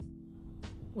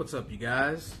What's up, you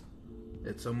guys?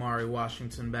 It's Omari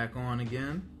Washington back on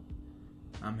again.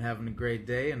 I'm having a great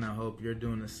day, and I hope you're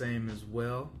doing the same as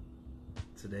well.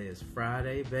 Today is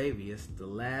Friday, baby. It's the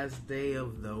last day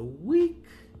of the week,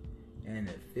 and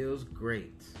it feels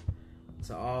great.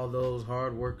 To all those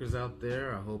hard workers out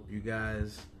there, I hope you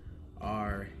guys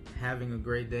are having a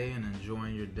great day and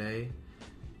enjoying your day.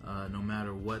 No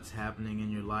matter what's happening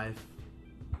in your life,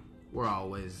 we're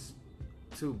always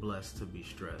too blessed to be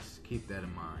stressed. Keep that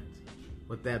in mind.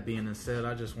 With that being said,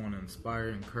 I just want to inspire,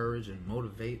 encourage, and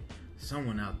motivate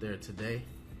someone out there today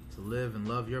to live and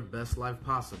love your best life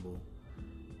possible.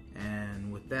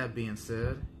 And with that being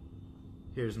said,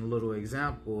 here's a little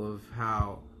example of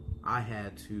how I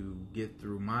had to get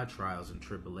through my trials and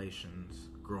tribulations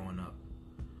growing up.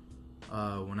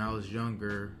 When I was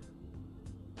younger,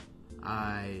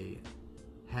 I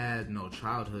had no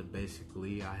childhood.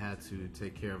 Basically, I had to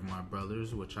take care of my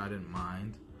brothers, which I didn't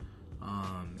mind,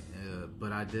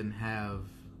 but I didn't have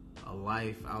a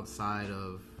life outside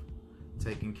of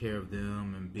taking care of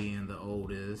them and being the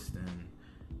oldest and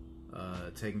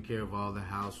taking care of all the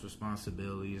house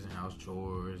responsibilities and house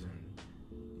chores, and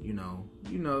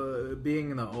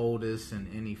being the oldest in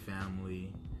any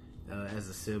family as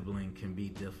a sibling can be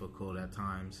difficult at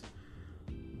times.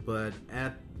 But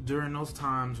during those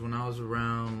times when I was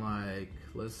around, like,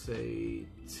 let's say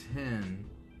 10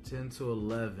 to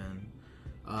 11,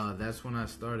 that's when I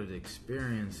started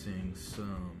experiencing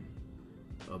some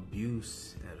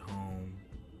abuse at home,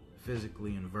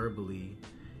 physically and verbally.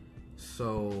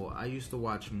 So I used to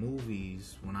watch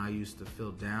movies when I used to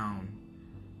feel down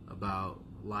about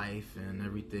life and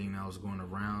everything that was going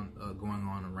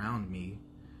on around me.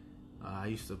 I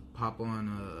used to pop on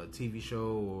a TV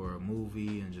show or a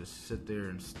movie and just sit there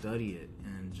and study it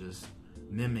and just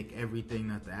mimic everything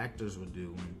that the actors would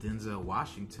do. And Denzel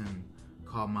Washington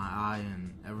caught my eye,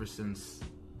 and ever since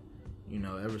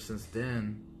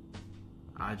then,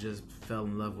 I just fell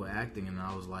in love with acting, and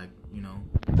I was like,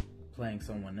 playing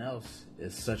someone else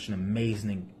is such an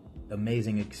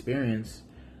amazing experience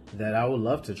that I would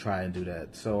love to try and do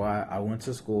that. So I went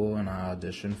to school and I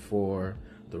auditioned for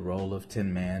the role of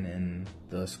Tin Man in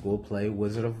the school play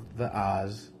Wizard of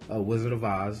Oz,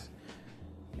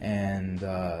 and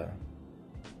I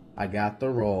got the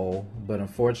role. But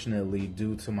unfortunately,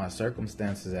 due to my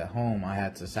circumstances at home, I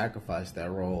had to sacrifice that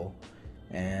role,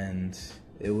 and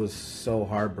it was so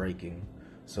heartbreaking.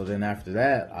 So then after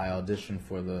that, I auditioned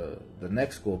for the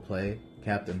next school play,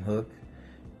 Captain Hook,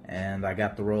 and I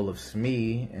got the role of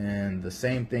Smee, and the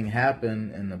same thing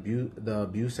happened, and the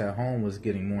abuse at home was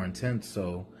getting more intense,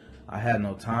 so I had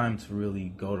no time to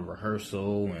really go to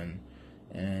rehearsal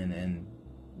and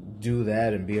do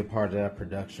that and be a part of that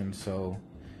production, so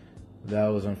that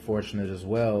was unfortunate as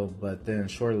well. But then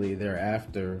shortly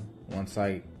thereafter, once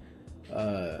I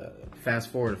fast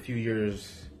forward a few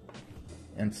years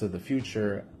into the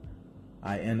future,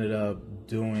 I ended up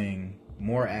doing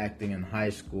more acting in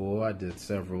high school. I did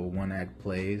several one-act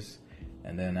plays,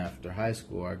 and then after high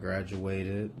school, I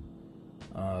graduated.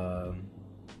 I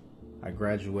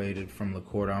graduated from Le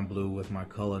Cordon Bleu with my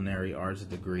culinary arts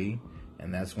degree,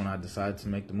 and that's when I decided to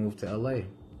make the move to LA.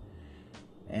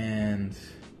 And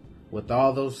with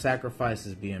all those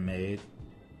sacrifices being made,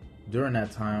 during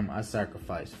that time, I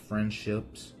sacrificed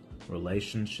friendships,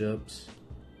 relationships,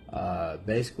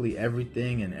 basically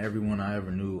everything and everyone I ever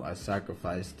knew, I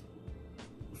sacrificed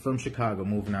from Chicago,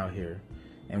 moving out here.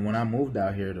 And when I moved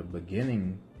out here, the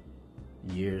beginning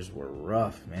years were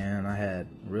rough, man. I had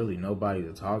really nobody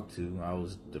to talk to. I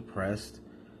was depressed.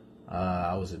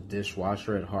 I was a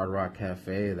dishwasher at Hard Rock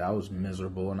Cafe. That was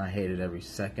miserable, and I hated every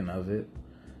second of it.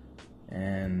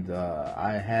 And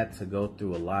I had to go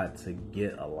through a lot to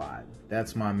get a lot.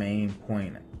 That's my main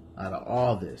point out of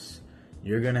all this.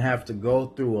 You're going to have to go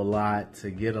through a lot to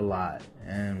get a lot.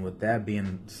 And with that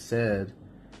being said,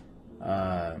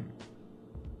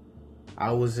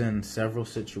 I was in several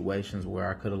situations where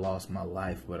I could have lost my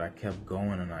life, but I kept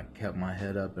going and I kept my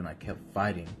head up and I kept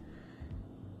fighting.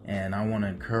 And I want to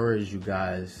encourage you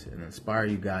guys and inspire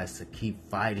you guys to keep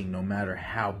fighting no matter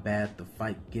how bad the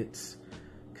fight gets.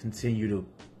 Continue to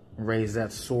raise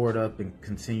that sword up and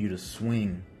continue to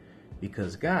swing,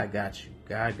 because God got you.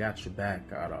 God got your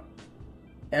back out of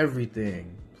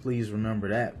everything. Please remember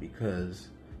that, because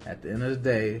at the end of the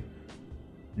day,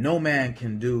 no man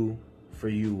can do for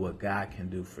you what God can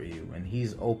do for you. And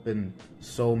He's opened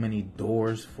so many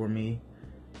doors for me,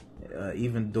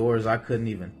 even doors I couldn't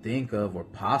even think of or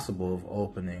possible of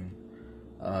opening.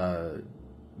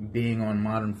 Being on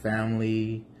Modern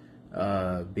Family,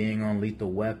 being on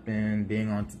Lethal Weapon, being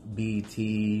on BET,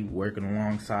 working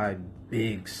alongside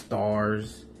big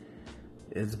stars,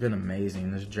 it's been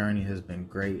amazing. This journey has been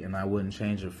great, and I wouldn't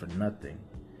change it for nothing.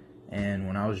 And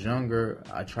when I was younger,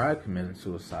 I tried committing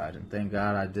suicide, and thank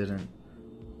God I didn't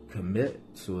commit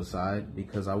suicide,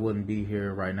 because I wouldn't be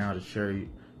here right now to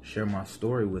share my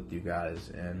story with you guys.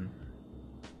 And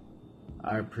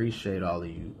I appreciate all of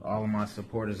you, all of my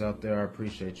supporters out there. I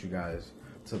appreciate you guys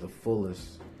to the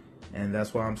fullest, and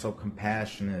that's why I'm so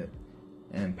compassionate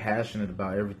and passionate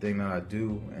about everything that I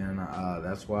do, and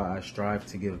that's why I strive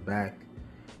to give back,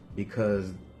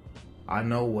 because I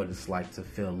know what it's like to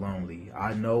feel lonely.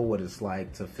 I know what it's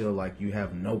like to feel like you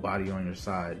have nobody on your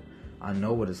side. I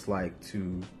know what it's like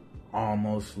to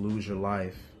almost lose your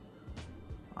life.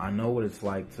 I know what it's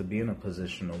like to be in a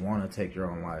position to want to take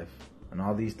your own life. And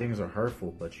all these things are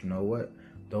hurtful, but you know what?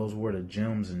 Those were the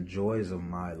gems and joys of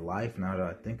my life now that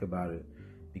I think about it,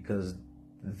 because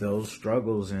those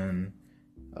struggles and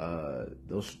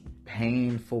those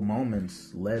painful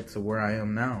moments led to where I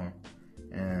am now,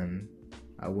 and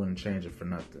I wouldn't change it for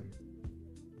nothing.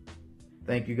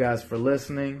 Thank you guys for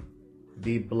listening.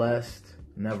 Be blessed,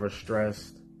 never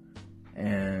stressed,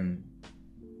 and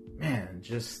man,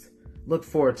 just look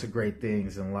forward to great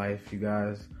things in life, you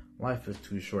guys. Life is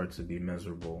too short to be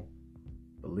miserable.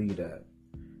 Believe that.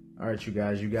 All right, you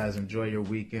guys enjoy your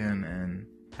weekend and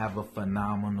have a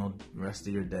phenomenal rest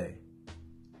of your day.